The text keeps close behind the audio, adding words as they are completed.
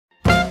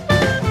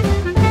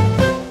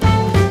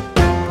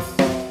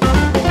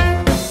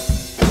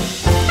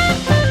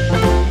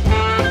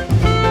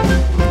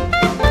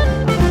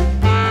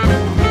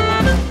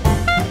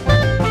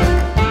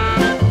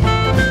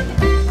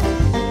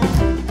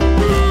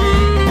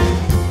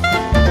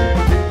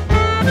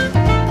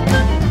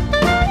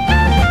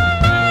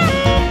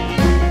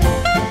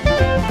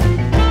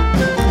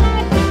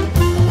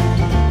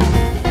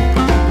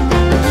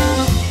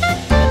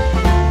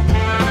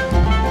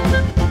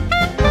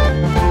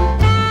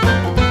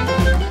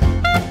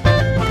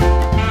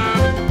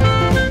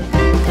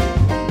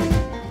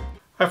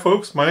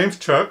folks, my name's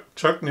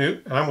Chuck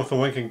Newt, and I'm with the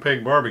Winking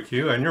Pig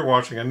Barbecue, and you're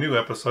watching a new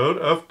episode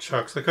of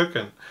Chuck's a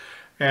Cookin'.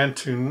 And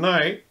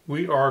tonight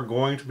we are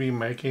going to be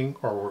making,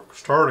 or we're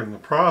starting the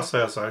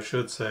process, I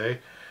should say,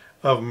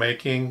 of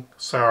making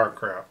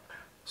sauerkraut.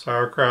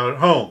 Sauerkraut at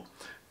home.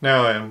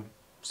 Now,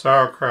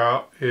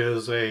 sauerkraut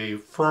is a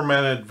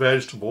fermented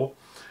vegetable,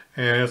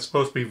 and it's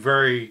supposed to be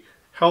very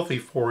healthy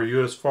for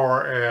you as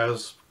far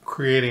as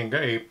creating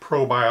a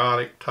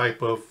probiotic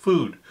type of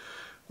food,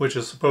 which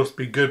is supposed to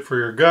be good for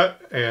your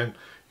gut and,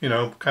 you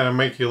know, kind of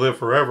make you live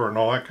forever and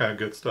all that kind of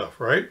good stuff,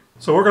 right?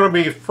 So we're going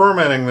to be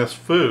fermenting this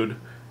food,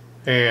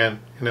 and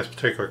in this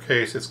particular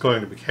case it's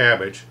going to be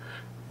cabbage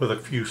with a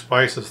few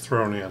spices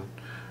thrown in.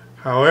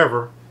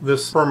 However,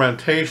 this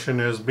fermentation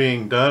is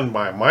being done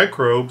by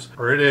microbes,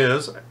 or it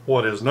is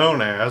what is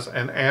known as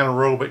an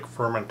anaerobic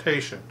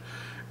fermentation.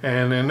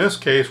 And in this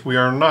case, we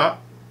are not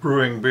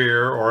brewing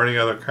beer or any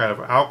other kind of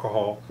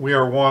alcohol. We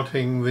are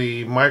wanting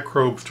the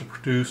microbes to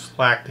produce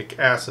lactic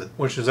acid,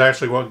 which is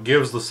actually what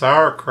gives the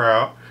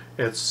sauerkraut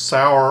its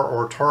sour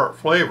or tart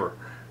flavor,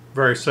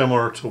 very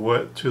similar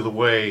to the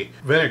way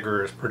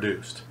vinegar is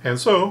produced. And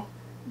so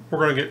we're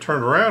going to get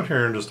turned around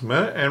here in just a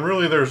minute, and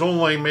really there's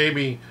only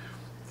maybe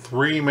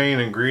 3 main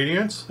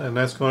ingredients, and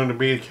that's going to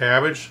be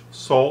cabbage,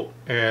 salt,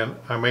 and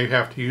I may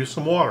have to use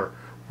some water.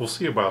 We'll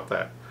see about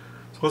that.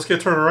 So let's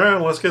get turned around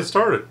and let's get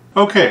started.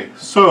 Okay,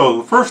 so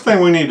the first thing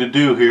we need to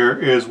do here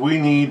is we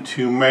need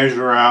to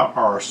measure out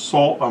our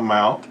salt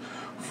amount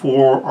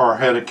for our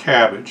head of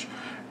cabbage.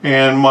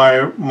 And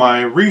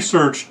my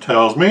research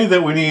tells me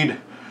that we need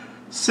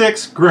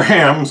 6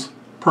 grams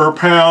per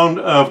pound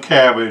of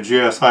cabbage.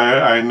 Yes,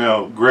 I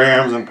know,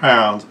 grams and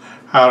pounds.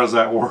 How does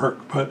that work?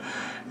 But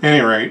at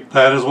any rate,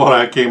 that is what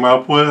I came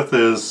up with,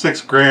 is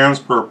 6 grams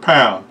per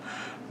pound.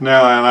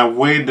 Now, and I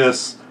weighed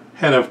this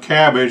head of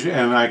cabbage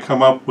and I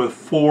come up with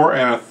 4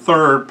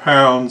 1/3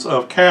 pounds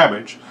of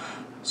cabbage.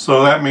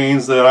 So that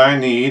means that I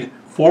need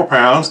 4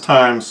 pounds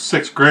times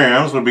 6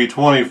 grams would be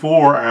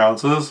 24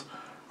 ounces,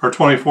 or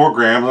 24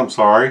 grams, I'm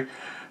sorry,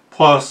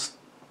 plus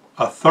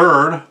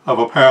 1/3 of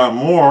a pound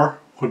more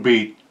would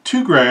be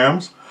 2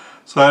 grams.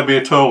 So that'd be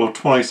a total of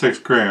 26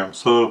 grams.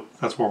 So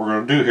that's what we're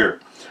going to do here.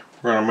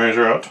 We're going to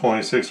measure out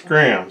 26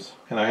 grams.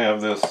 And I have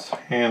this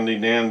handy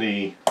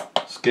dandy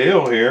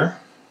scale here.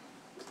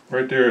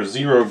 Right there is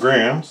 0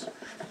 grams.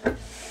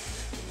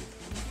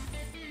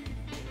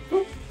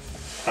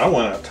 I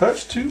went a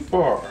touch too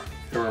far.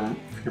 If you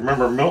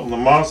remember Milton the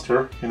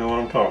Monster, you know what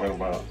I'm talking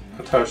about.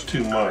 A touch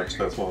too much,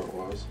 that's what it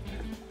was.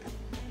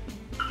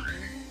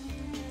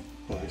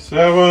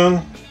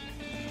 27.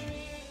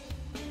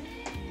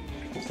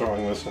 I'm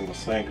throwing this in the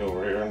sink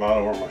over here, not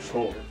over my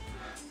shoulder.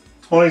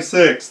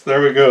 26,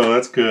 there we go,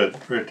 that's good,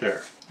 right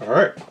there.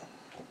 Alright,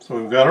 so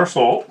we've got our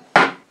salt.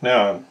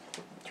 Now,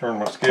 turn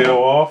my scale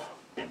off.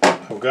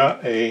 I've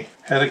got a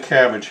head of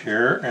cabbage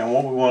here, and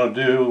what we want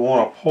to do, we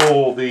want to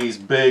pull these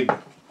big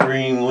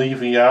green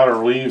leafy outer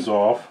leaves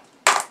off.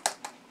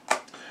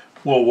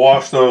 We'll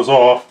wash those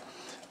off,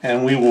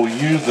 and we will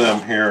use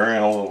them here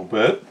in a little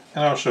bit,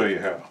 and I'll show you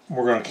how.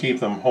 We're going to keep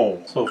them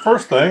whole. So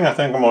first thing I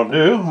think I'm going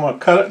to do, I'm going to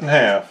cut it in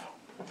half.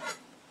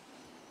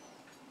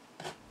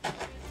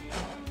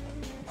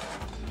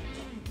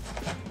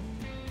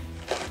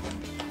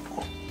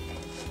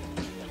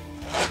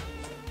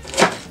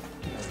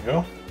 There we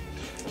go.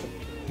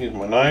 Use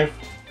my knife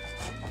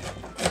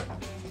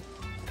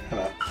and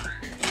I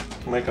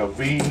make a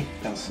V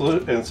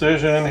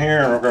incision in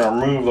here, and we're going to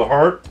remove the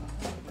heart.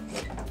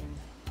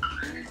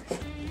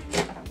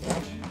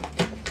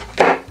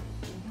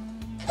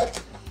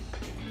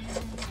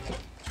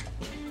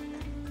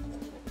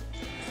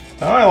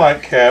 Now, I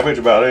like cabbage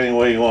about any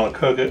way you want to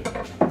cook it,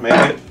 make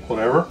it,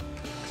 whatever,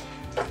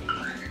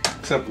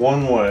 except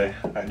one way.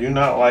 I do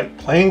not like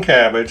plain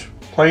cabbage,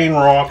 plain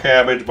raw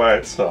cabbage by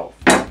itself.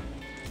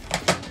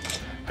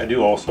 I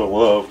do also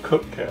love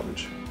cooked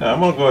cabbage. Now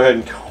I'm going to go ahead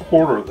and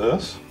quarter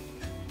this.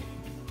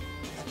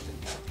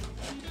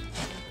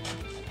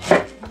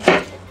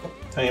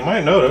 Now you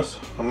might notice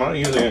I'm not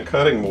using a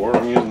cutting board,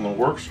 I'm using the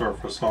work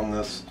surface on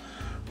this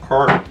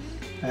cart,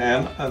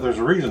 and there's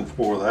a reason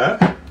for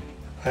that.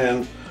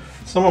 And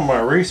some of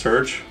my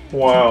research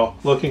while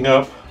looking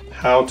up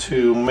how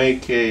to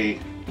make a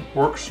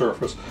work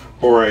surface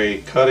or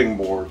a cutting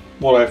board,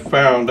 what I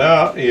found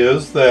out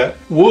is that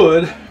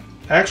wood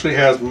actually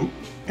has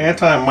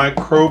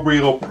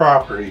antimicrobial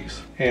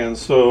properties, and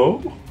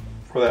so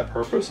for that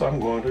purpose I'm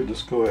going to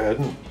just go ahead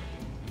and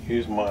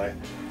use my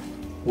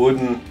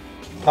wooden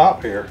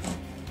top here.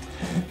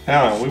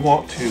 Now we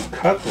want to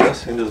cut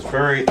this into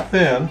very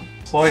thin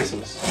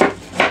slices,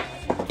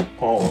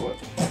 all of it.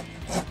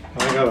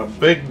 And I got a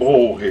big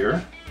bowl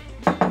here,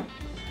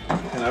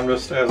 and I'm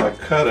just, as I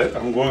cut it,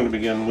 I'm going to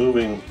begin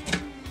moving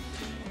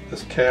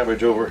this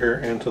cabbage over here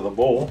into the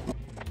bowl.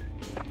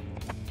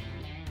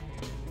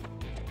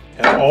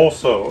 And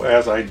also,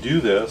 as I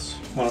do this,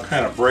 I'm going to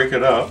kind of break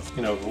it up,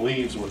 you know, the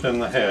leaves within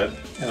the head,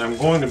 and I'm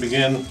going to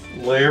begin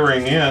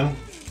layering in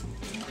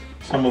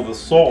some of the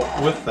salt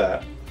with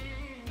that.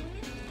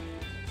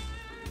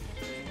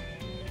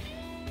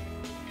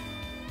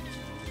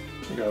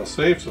 gotta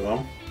save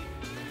some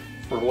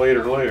for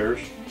later layers.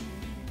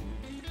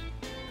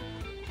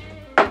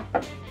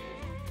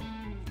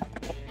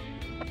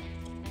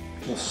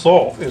 The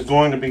salt is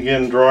going to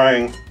begin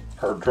drying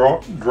or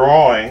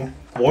drawing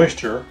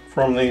moisture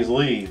from these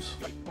leaves.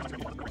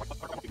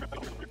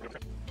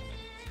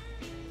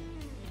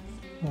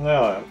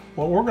 Now,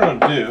 what we're going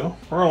to do,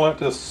 we're going to let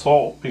this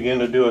salt begin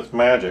to do its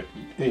magic.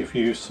 If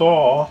you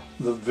saw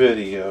the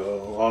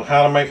video on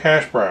how to make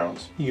hash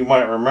browns, you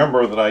might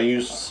remember that I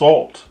used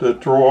salt to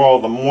draw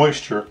the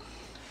moisture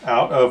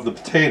out of the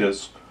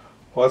potatoes.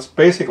 Well, that's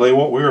basically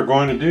what we are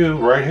going to do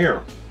right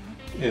here,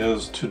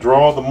 is to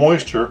draw the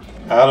moisture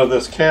out of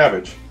this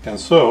cabbage. And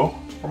so,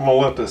 I'm going to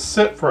let this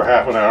sit for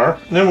half an hour,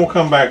 and then we'll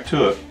come back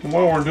to it. And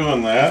while we're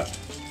doing that,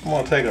 I'm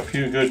going to take a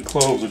few good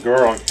cloves of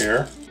garlic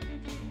here.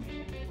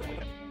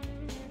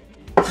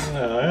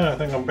 I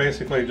think I'm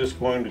basically just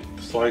going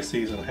to slice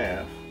these in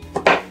half.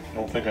 I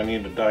don't think I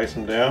need to dice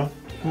them down.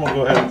 I'm going to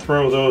go ahead and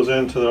throw those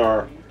into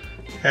our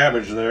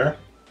cabbage there.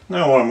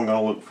 Now what am I going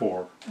to look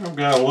for? I've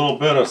got a little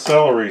bit of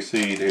celery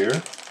seed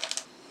here.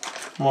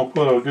 I'm going to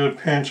put a good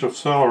pinch of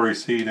celery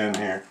seed in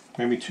here.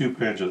 Maybe 2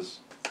 pinches.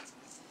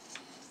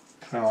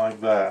 Kind of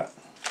like that.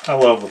 I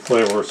love the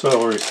flavor of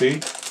celery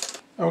seed.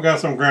 I've got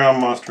some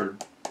ground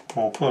mustard.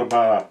 I'll put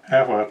about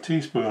half a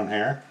teaspoon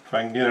here. If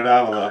I can get it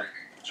out of the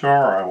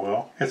jar, I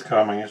will. It's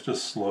coming, it's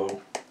just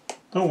slow.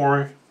 Don't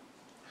worry,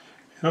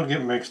 it'll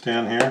get mixed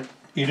in here.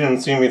 You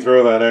didn't see me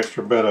throw that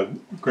extra bit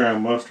of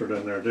ground mustard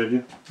in there, did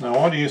you? Now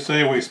what do you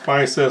say we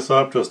spice this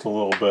up just a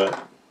little bit?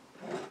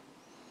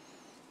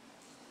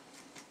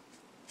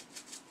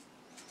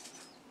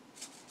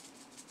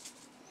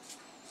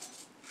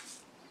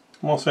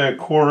 I'm going to say a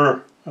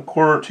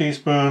quarter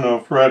teaspoon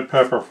of red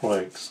pepper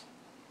flakes.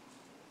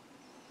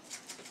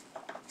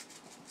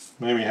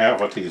 Maybe half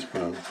a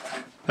teaspoon.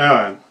 Now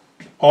then,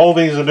 all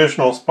these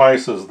additional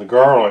spices, the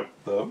garlic,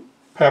 the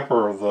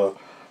pepper, the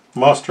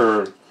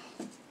mustard,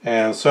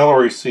 and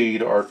celery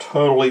seed are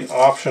totally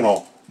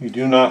optional. You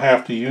do not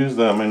have to use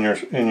them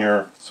in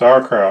your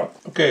sauerkraut.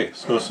 Okay,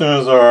 so as soon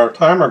as our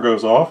timer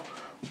goes off,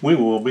 we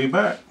will be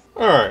back.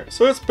 Alright,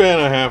 so it's been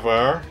a half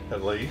hour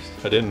at least.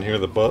 I didn't hear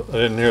the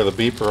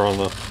beeper on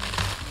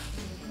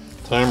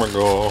the timer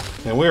go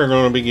off. And we are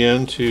going to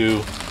begin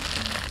to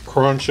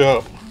crunch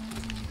up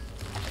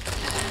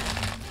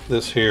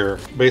this here.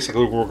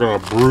 Basically we're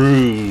going to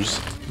bruise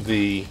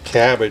the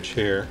cabbage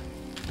here.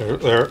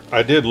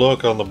 I did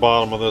look on the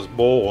bottom of this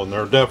bowl and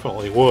there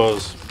definitely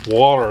was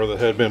water that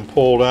had been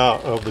pulled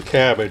out of the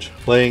cabbage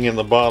laying in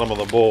the bottom of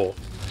the bowl.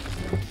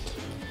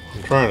 What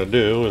I'm trying to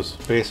do is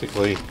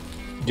basically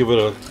give it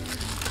a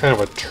kind of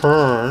a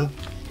turn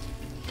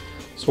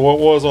so what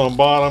was on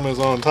bottom is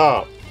on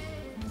top.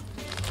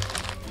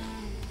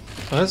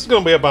 Now, this is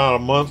going to be about a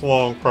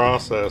month-long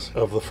process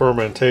of the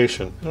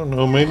fermentation. I don't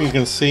know, maybe you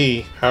can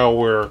see how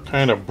we're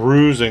kind of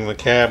bruising the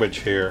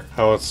cabbage here,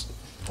 how it's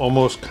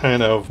almost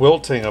kind of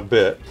wilting a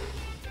bit.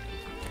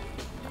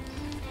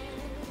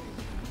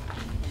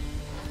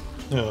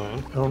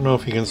 I don't know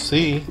if you can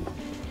see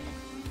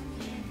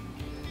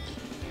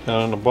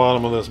down in the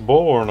bottom of this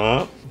bowl or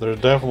not. There's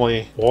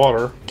definitely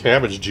water,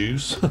 cabbage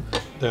juice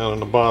down in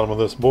the bottom of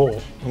this bowl.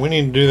 And we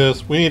need to do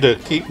this, we need to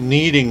keep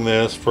kneading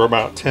this for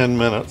about 10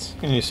 minutes.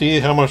 Can you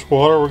see how much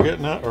water we're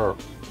getting out, or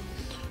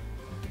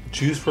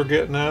juice we're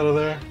getting out of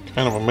there?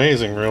 Kind of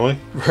amazing, really.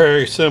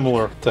 Very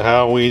similar to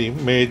how we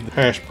made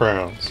hash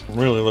browns. I'm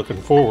really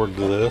looking forward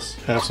to this.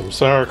 Have some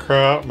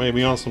sauerkraut,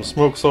 maybe on some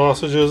smoked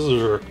sausages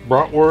or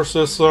bratwurst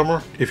this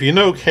summer. If you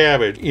know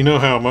cabbage, you know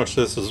how much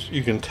this is,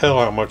 you can tell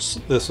how much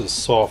this is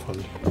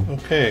softened.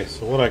 Okay,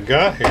 so what I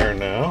got here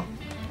now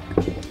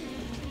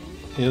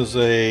is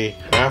a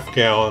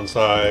half-gallon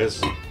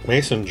size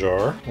mason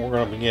jar. We're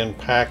going to begin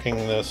packing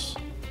this.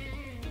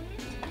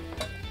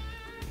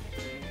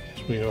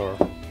 Yes, we are.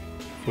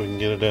 If we can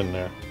get it in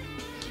there.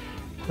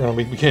 We're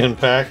going to begin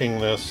packing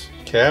this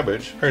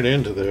cabbage right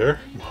into there.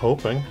 I'm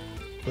hoping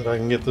that I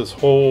can get this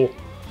whole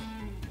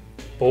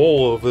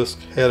bowl of this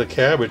head of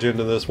cabbage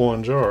into this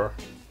one jar.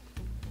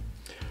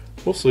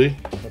 We'll see.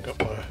 I've got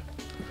my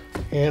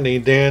handy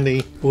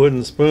dandy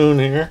wooden spoon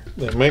here.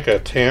 They make a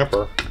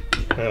tamper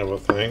kind of a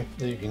thing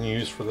that you can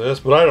use for this,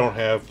 but I don't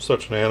have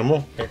such an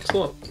animal.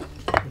 Excellent.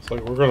 Looks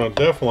like we're going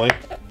to definitely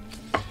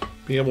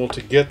be able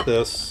to get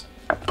this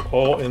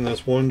all in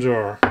this one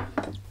jar.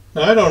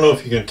 Now, I don't know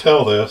if you can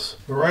tell this,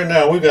 but right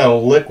now we've got a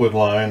liquid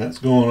line that's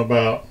going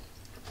about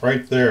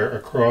right there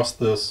across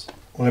this.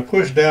 When I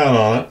push down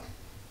on it,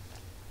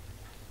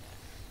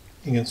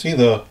 you can see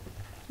the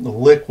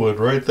liquid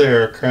right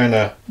there kind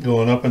of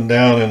going up and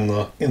down in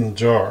the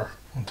jar.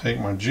 I'll take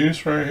my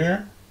juice right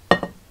here.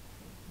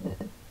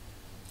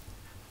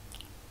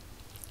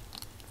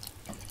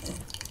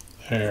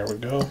 There we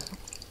go.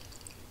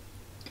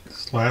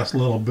 This last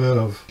little bit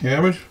of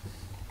cabbage.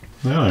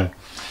 Now,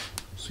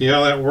 see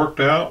how that worked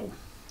out?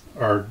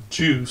 Our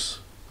juice,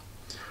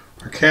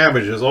 our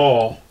cabbage is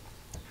all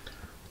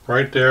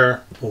right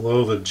there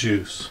below the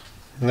juice.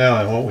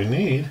 Now then, what we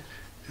need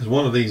is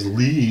one of these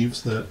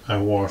leaves that I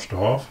washed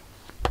off.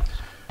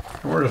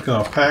 We're just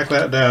going to pack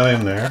that down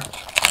in there.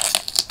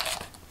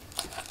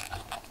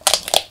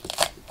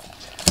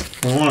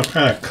 We want to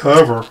kind of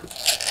cover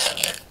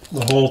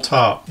the whole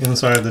top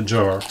inside the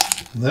jar.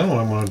 And then what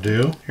I'm going to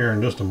do here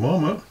in just a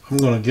moment, I'm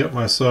going to get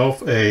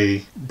myself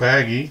a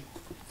baggie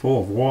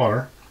full of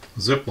water,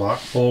 Ziploc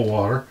full of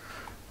water.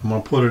 I'm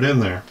going to put it in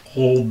there.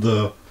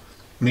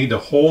 Need to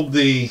hold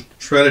the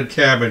shredded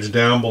cabbage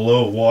down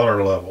below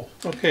water level.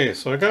 Okay,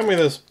 so I got me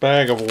this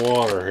bag of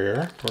water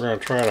here. We're going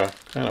to try to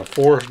kind of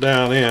force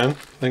down in. I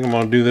think I'm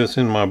going to do this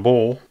in my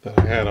bowl that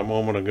I had a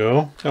moment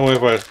ago. That way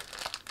if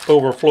I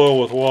overflow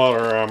with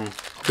water, I'll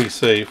be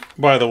safe.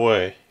 By the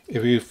way,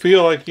 if you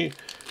feel like you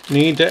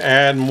need to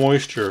add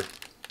moisture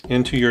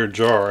into your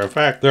jar, in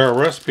fact, there are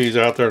recipes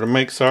out there to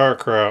make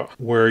sauerkraut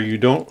where you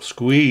don't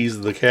squeeze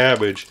the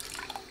cabbage.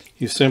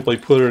 You simply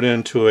put it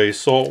into a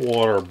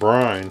saltwater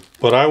brine.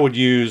 But I would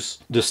use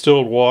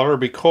distilled water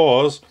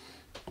because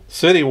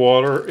city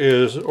water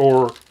is,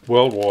 or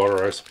well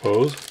water I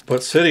suppose,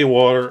 but city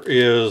water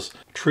is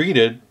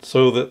treated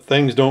so that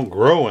things don't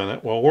grow in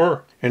it. Well,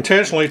 we're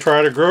intentionally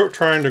trying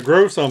to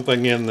grow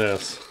something in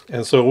this.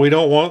 And so we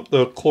don't want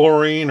the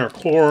chlorine or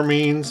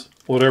chloramines,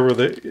 whatever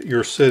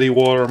your city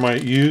water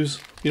might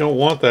use. You don't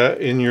want that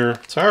in your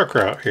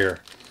sauerkraut here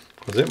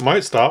because it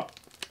might stop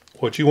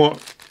what you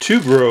want to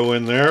grow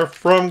in there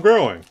from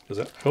growing.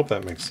 I hope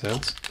that makes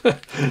sense.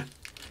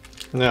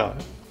 Now,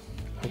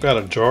 I've got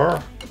a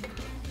jar,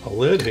 a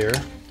lid here.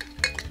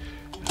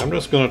 I'm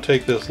just going to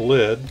take this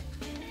lid,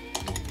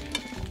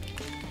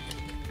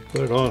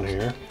 put it on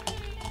here.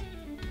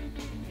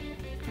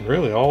 And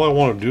really, all I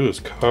want to do is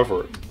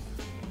cover it.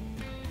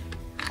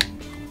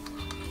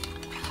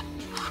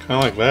 Kind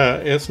of like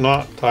that. It's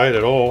not tight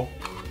at all.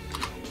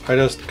 I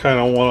just kind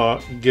of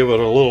want to give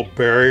it a little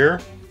barrier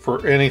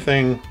for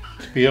anything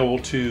to be able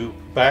to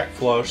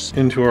backflush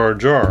into our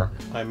jar.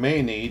 I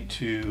may need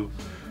to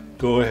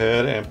go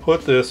ahead and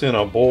put this in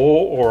a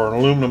bowl or an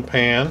aluminum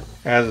pan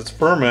as it's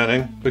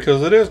fermenting,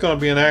 because it is going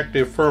to be an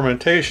active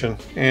fermentation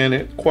and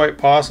it quite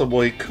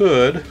possibly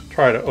could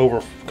try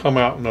to come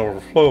out and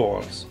overflow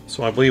on us.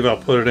 So I believe I'll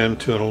put it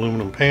into an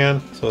aluminum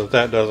pan so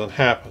that doesn't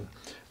happen.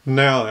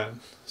 Now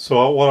then,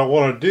 so what I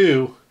want to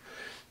do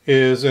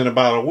is in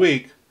about a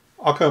week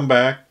I'll come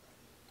back,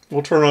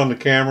 we'll turn on the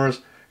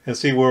cameras and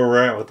see where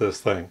we're at with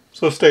this thing.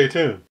 So stay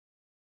tuned.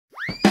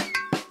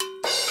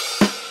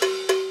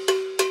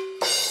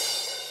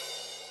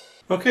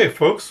 Okay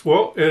folks,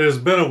 well it has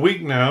been a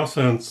week now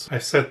since I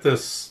set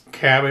this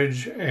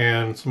cabbage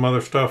and some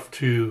other stuff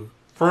to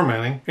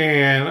fermenting,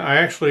 and I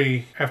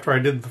actually, after I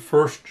did the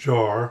first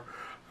jar,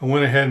 I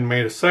went ahead and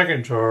made a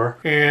second jar,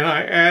 and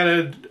I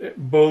added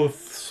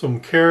both some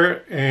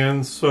carrot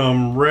and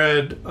some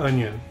red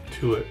onion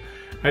to it.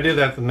 I did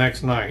that the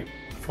next night.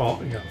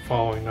 The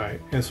following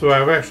night. And so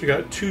I've actually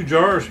got 2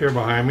 jars here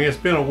behind me. It's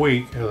been a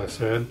week, as I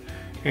said.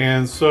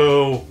 And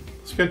so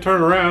let's get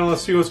turned around and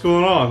let's see what's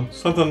going on.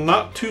 Something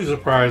not too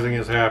surprising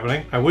is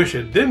happening. I wish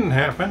it didn't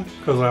happen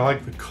because I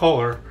like the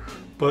color,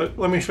 but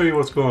let me show you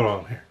what's going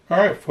on here. All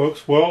right,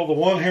 folks. Well, the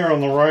one here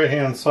on the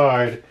right-hand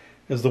side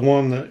is the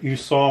one that you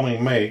saw me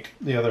make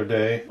the other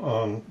day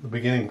on the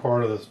beginning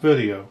part of this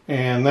video.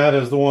 And that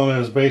is the one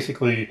that is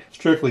basically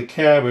strictly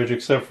cabbage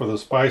except for the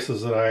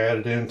spices that I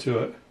added into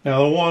it.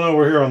 Now the one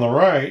over here on the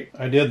right,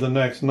 I did the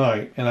next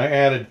night, and I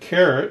added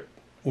carrot,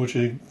 which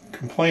you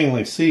can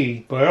plainly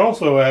see, but I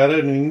also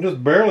added, and you can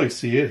just barely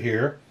see it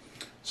here,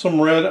 some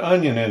red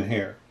onion in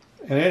here.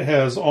 And it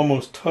has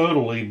almost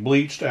totally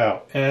bleached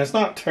out. And it's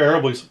not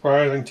terribly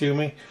surprising to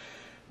me,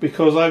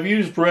 because I've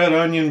used red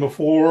onion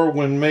before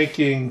when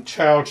making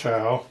chow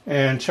chow,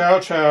 and chow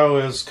chow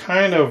is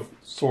kind of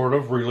sort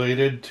of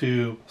related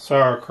to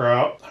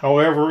sauerkraut.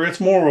 However, it's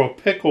more of a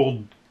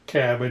pickled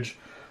cabbage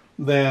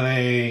than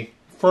a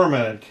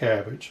fermented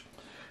cabbage.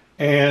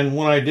 And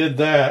when I did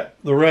that,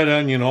 the red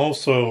onion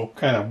also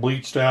kind of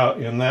bleached out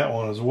in that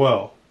one as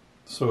well.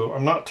 So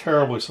I'm not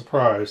terribly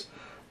surprised.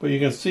 But you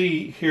can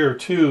see here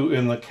too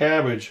in the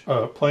cabbage,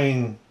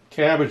 plain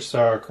cabbage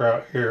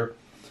sauerkraut here,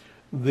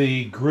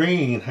 the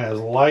green has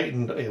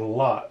lightened a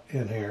lot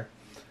in here,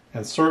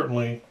 and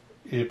certainly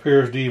it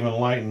appears to even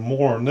lighten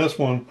more in this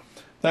one.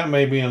 That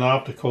may be an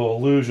optical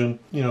illusion,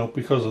 you know,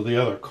 because of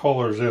the other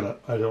colors in it.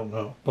 I don't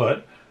know,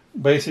 but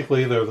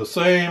basically they're the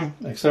same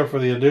except for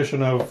the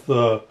addition of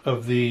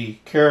the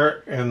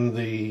carrot and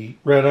the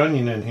red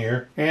onion in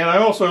here. And I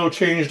also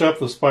changed up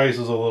the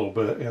spices a little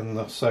bit in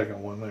the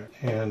second one there.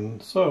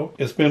 And so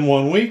it's been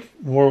 1 week.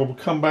 We'll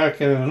come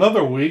back in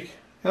another week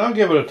and I'll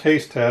give it a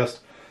taste test.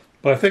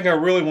 But I think I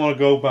really want to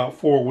go about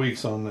 4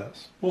 weeks on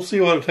this. We'll see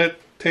what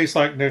it tastes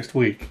like next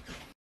week.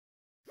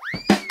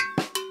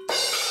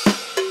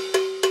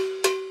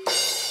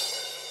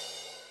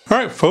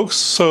 Alright folks,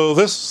 so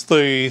this is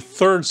the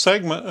third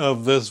segment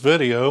of this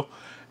video,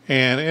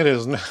 and it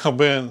has now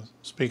been,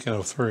 speaking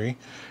of 3, it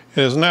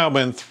has now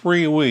been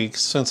 3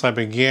 weeks since I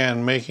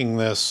began making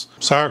this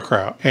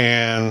sauerkraut.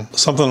 And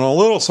something a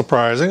little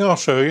surprising, I'll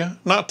show you.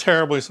 Not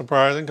terribly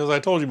surprising, because I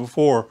told you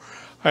before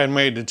I had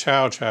made the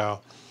chow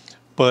chow.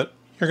 But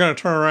you're going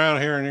to turn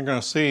around here and you're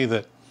going to see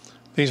that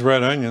these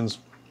red onions,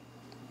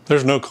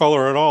 there's no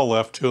color at all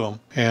left to them.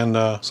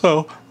 And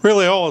so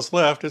really all that's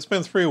left, it's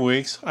been 3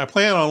 weeks. I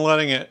plan on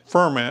letting it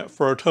ferment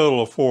for a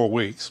total of 4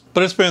 weeks,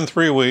 but it's been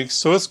 3 weeks,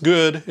 so it's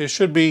good. It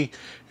should be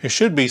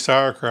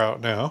sauerkraut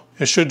now.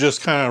 It should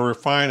just kind of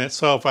refine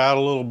itself out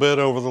a little bit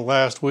over the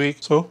last week.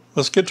 So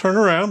let's get turned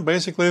around.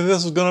 Basically,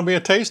 this is going to be a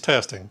taste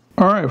testing.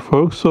 All right,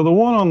 folks, so the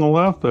one on the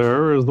left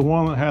there is the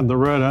one that had the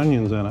red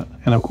onions in it.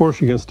 And of course,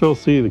 you can still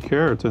see the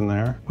carrots in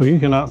there, but you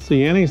cannot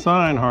see any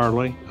sign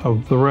hardly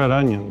of the red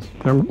onions.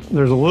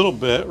 There's a little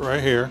bit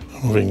right here. I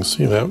don't know if you can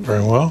see that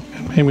very well.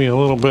 And maybe a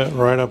little bit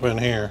right up in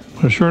here.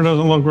 But it sure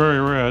doesn't look very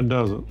red,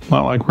 does it?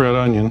 Not like red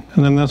onion.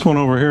 And then this one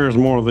over here is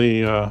more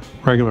the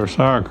regular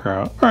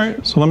sauerkraut. All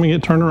right, so let me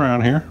get turned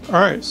around here. All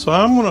right, so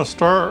I'm gonna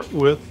start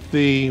with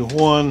the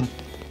one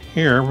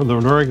here, with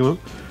the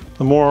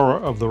more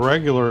of the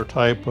regular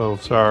type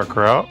of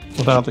sauerkraut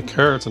without the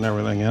carrots and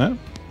everything in it.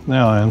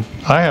 Now then,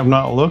 I have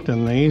not looked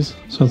in these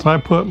since I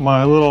put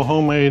my little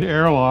homemade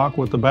airlock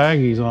with the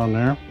baggies on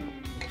there.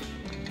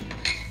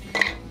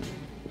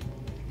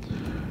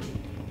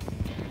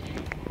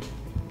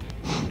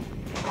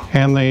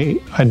 And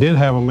I did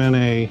have them on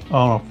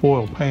a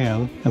foil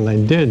pan, and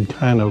they did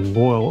kind of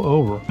boil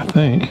over, I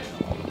think.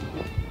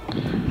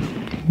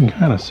 You can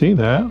kind of see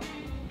that.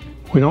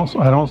 I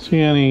don't see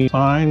any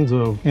signs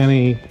of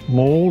any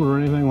mold or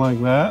anything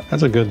like that.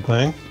 That's a good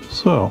thing.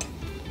 So,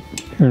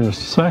 here in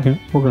just a second,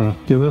 we're gonna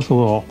give this a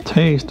little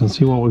taste and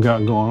see what we got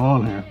going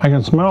on here. I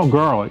can smell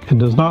garlic. It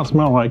does not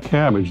smell like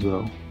cabbage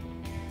though.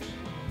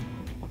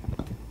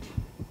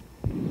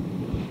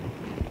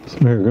 So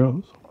there it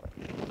goes.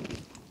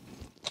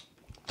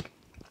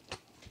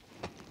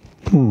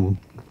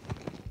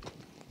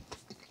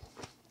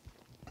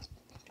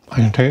 I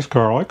can taste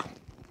garlic.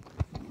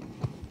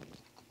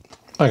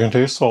 I can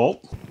taste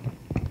salt.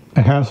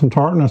 It has some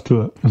tartness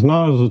to it. It's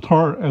not as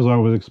tart as I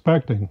was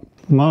expecting.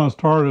 Not as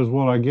tart as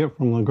what I get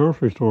from the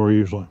grocery store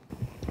usually.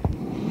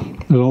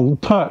 There's a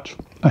touch,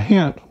 a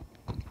hint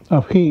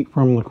of heat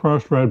from the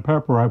crushed red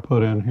pepper I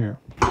put in here.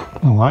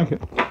 I like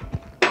it.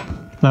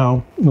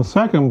 Now, the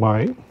second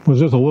bite was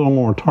just a little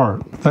more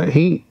tart. That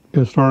heat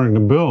is starting to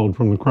build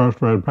from the crushed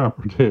red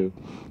pepper too.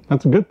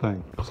 That's a good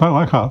thing, because I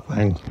like hot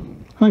things.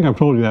 I think I've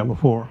told you that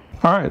before.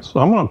 All right, so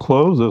I'm gonna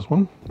close this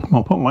one. I'm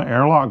gonna put my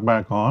airlock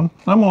back on.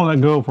 I'm gonna let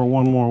it go for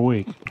 1 more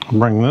week. I'll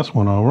bring this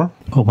one over,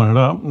 open it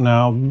up.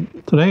 Now,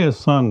 today is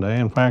Sunday.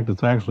 In fact,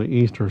 it's actually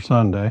Easter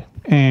Sunday.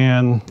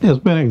 And it's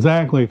been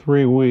exactly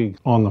 3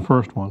 weeks on the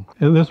first one.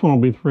 And this one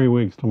will be 3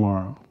 weeks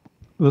tomorrow.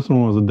 This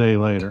one was a day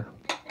later.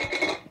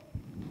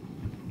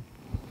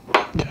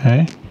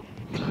 Okay.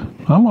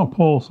 I'm gonna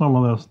pull some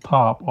of this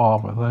top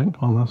off, I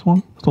think, on this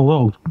one. It's a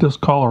little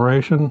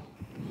discoloration.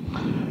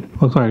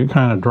 Looks like it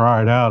kind of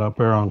dried out up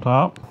there on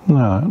top.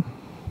 No.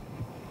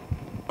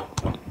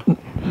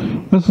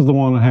 This is the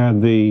one that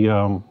had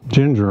the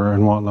ginger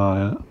and whatnot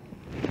in it.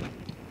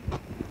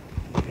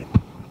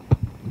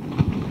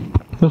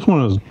 This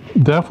one is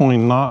definitely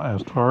not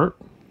as tart.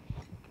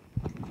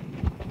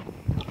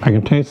 I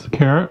can taste the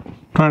carrot. I'm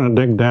trying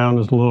to dig down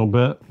just a little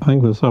bit. I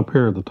think this up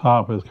here at the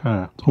top is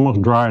it's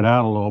almost dried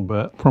out a little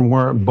bit from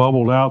where it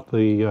bubbled out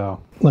the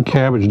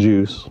cabbage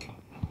juice.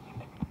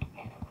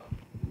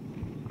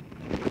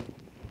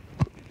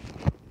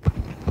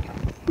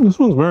 This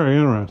one's very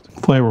interesting,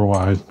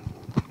 flavor-wise.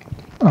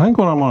 I think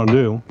what I'm gonna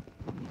do,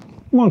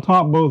 I'm gonna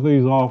top both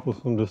these off with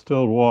some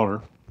distilled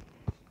water.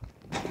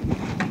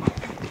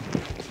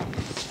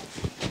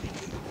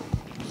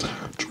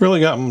 It's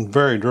really gotten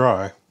very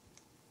dry.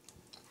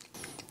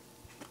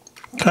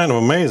 Kind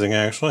of amazing,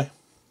 actually,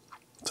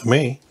 to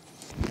me.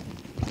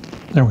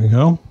 There we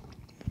go.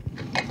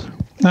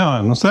 Now,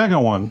 in the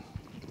second one,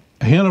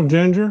 a hint of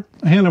ginger,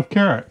 a hint of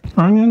carrot.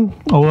 Onion,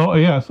 oh well,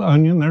 yes,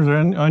 onion, there's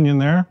an onion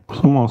there.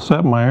 So I'm gonna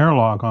set my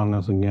airlock on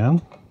this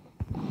again.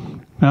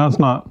 Now it's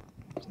not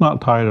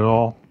tight at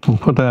all. I'll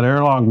put that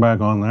airlock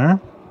back on there.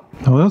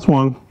 Now this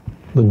one,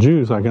 the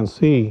juice I can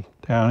see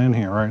down in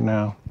here right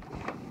now.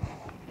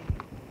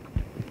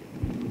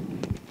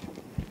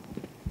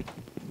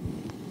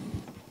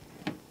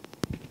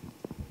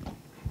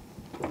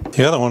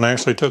 The other one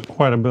actually took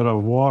quite a bit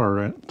of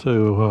water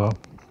to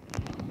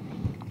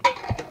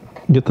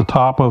get the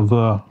top of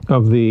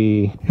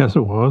the yes it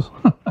was.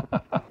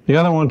 The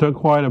other one took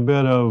quite a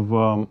bit of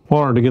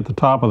water to get the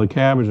top of the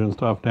cabbage and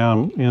stuff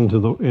down into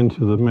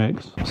the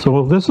mix.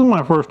 So this is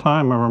my first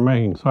time ever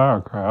making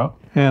sauerkraut,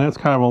 and it's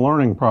kind of a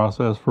learning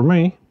process for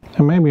me.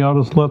 And maybe I'll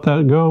just let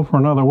that go for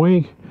another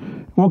week.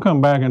 We'll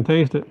come back and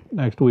taste it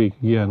next week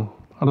again.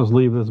 I'll just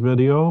leave this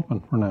video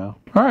open for now.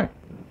 All right,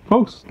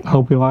 folks, I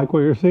hope you like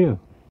what you're seeing.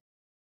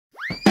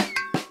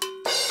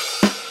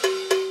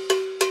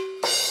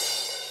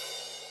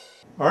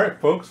 All right,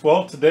 folks,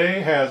 well, today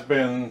has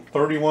been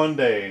 31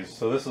 days.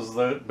 So this has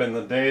been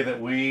the day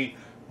that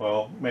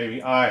well,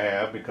 maybe I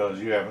have, because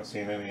you haven't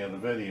seen any of the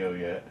video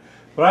yet,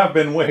 but I've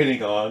been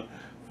waiting on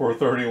for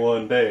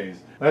 31 days.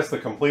 That's the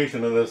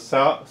completion of this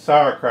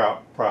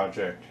sauerkraut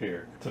project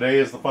here. Today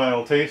is the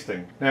final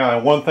tasting. Now,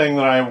 one thing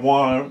that I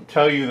want to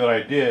tell you that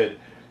I did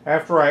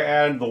after I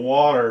added the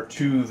water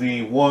to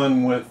the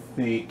one with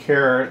the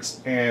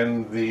carrots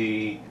and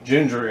the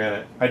ginger in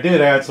it, I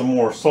did add some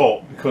more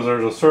salt because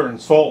there's a certain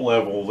salt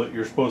level that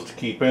you're supposed to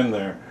keep in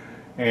there.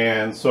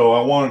 And so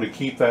I wanted to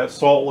keep that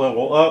salt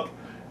level up.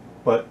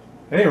 But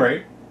at any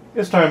rate,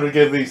 it's time to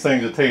give these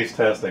things a taste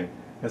testing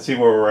and see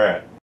where we're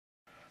at.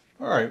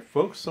 Alright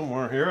folks,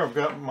 somewhere here I've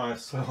got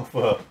myself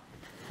a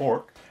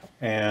fork,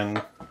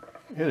 and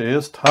it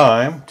is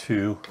time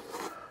to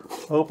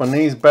open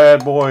these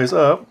bad boys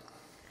up.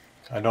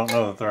 I don't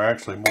know that they're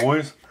actually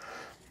boys,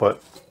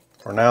 but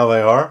for now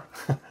they are.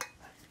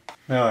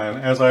 Now, and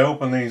as I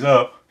open these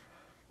up,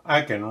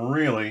 I can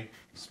really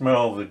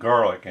smell the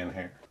garlic in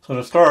here. So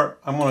to start,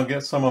 I'm going to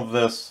get some of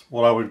this,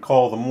 what I would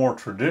call the more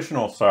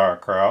traditional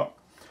sauerkraut,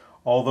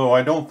 although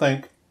I don't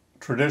think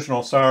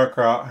traditional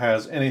sauerkraut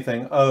has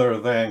anything other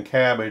than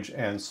cabbage,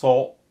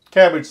 salt,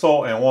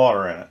 and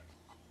water in it.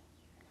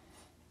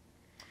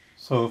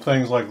 So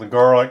things like the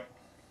garlic,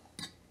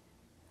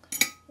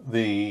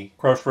 the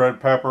crushed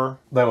red pepper,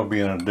 that would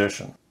be an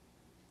addition.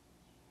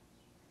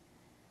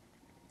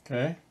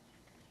 Okay.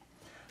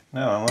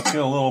 Now let's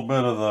get a little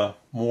bit of the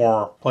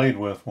more played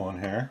with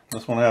one here.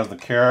 This one has the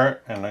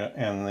carrot and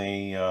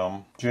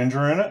the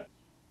ginger in it.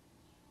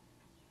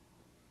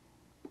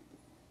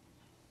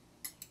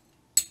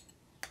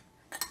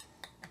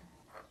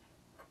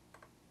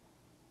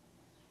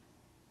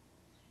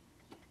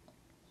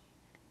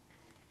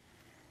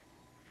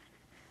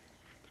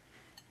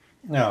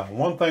 Now,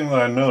 one thing that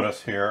I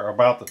noticed here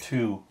about the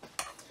two,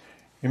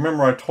 you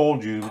remember I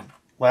told you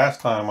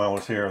last time I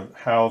was here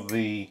how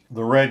the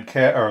red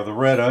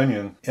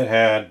onion, it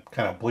had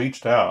kind of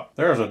bleached out.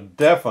 There's a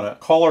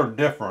definite color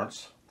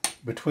difference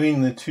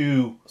between the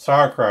two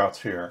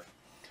sauerkrauts here.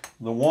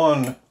 The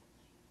one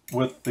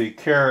with the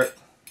carrot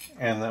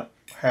and that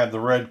had the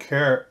red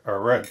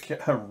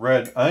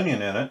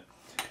onion in it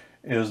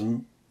is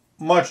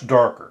much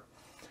darker.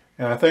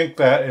 And I think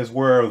that is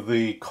where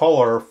the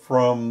color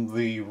from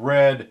the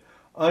red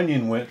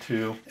onion went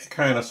to. It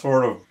kind of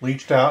sort of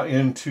leached out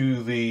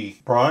into the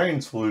brine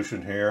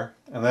solution here,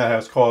 and that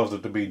has caused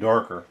it to be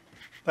darker.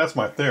 That's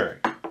my theory.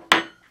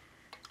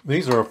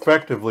 These are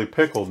effectively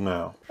pickled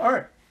now.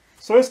 Alright,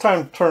 so it's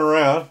time to turn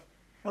around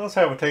and let's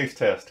have a taste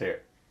test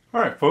here.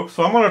 Alright folks,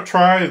 so I'm going to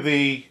try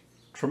the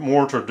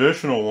more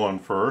traditional one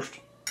first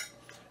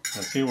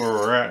and see where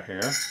we're at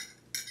here.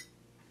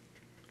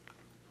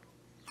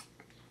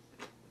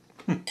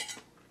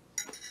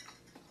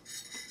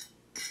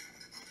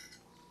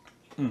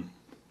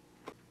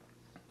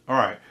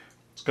 Alright,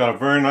 it's got a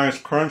very nice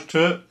crunch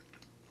to it.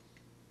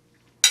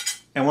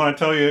 And when I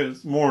tell you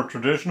it's more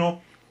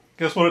traditional,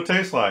 guess what it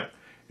tastes like?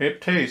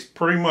 It tastes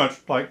pretty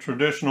much like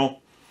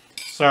traditional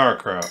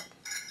sauerkraut.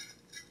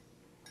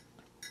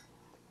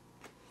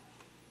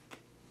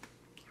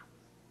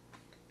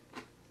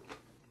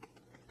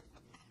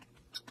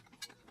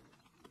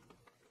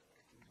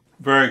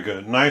 Very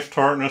good. Nice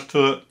tartness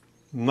to it.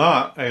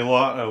 Not a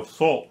lot of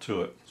salt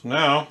to it. So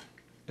now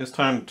it's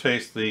time to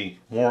taste the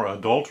more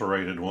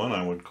adulterated one,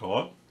 I would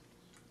call it.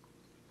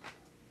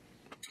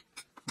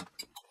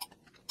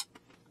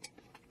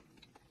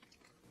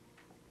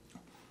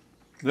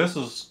 This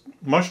is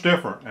much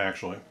different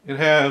actually. It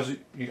has,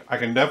 I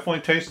can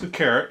definitely taste the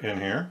carrot in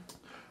here.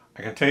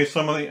 I can taste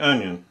some of the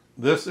onion.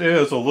 This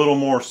is a little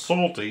more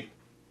salty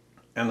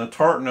and the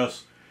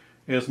tartness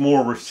is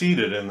more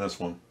receded in this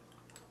one.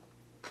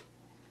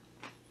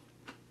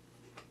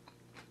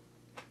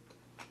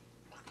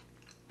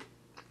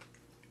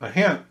 A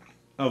hint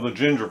of the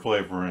ginger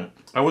flavor in it.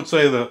 I would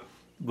say that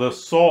the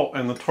salt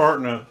and the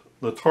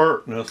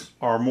tartness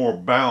are more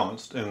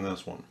balanced in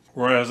this one,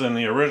 whereas in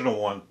the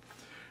original one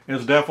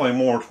it's definitely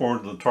more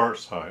towards the tart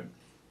side.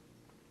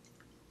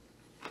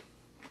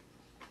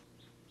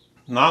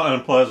 Not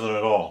unpleasant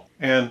at all.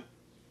 And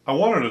I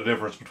wanted a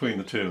difference between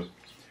the two.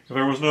 If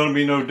there was going to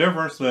be no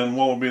difference, then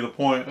what would be the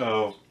point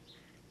of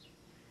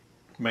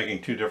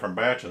making two different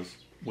batches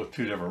with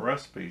two different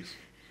recipes?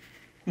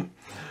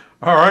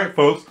 Alright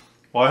folks,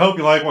 well I hope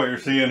you like what you're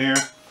seeing here.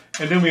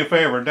 And do me a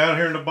favor, down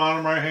here in the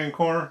bottom right hand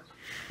corner,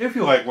 if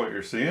you like what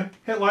you're seeing,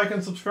 hit like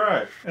and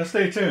subscribe. And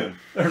stay tuned.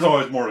 There's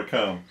always more to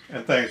come.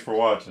 And thanks for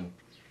watching.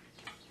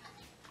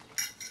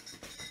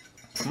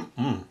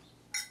 I'm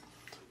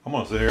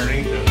going to sit here and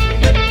eat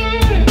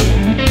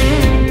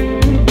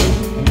this.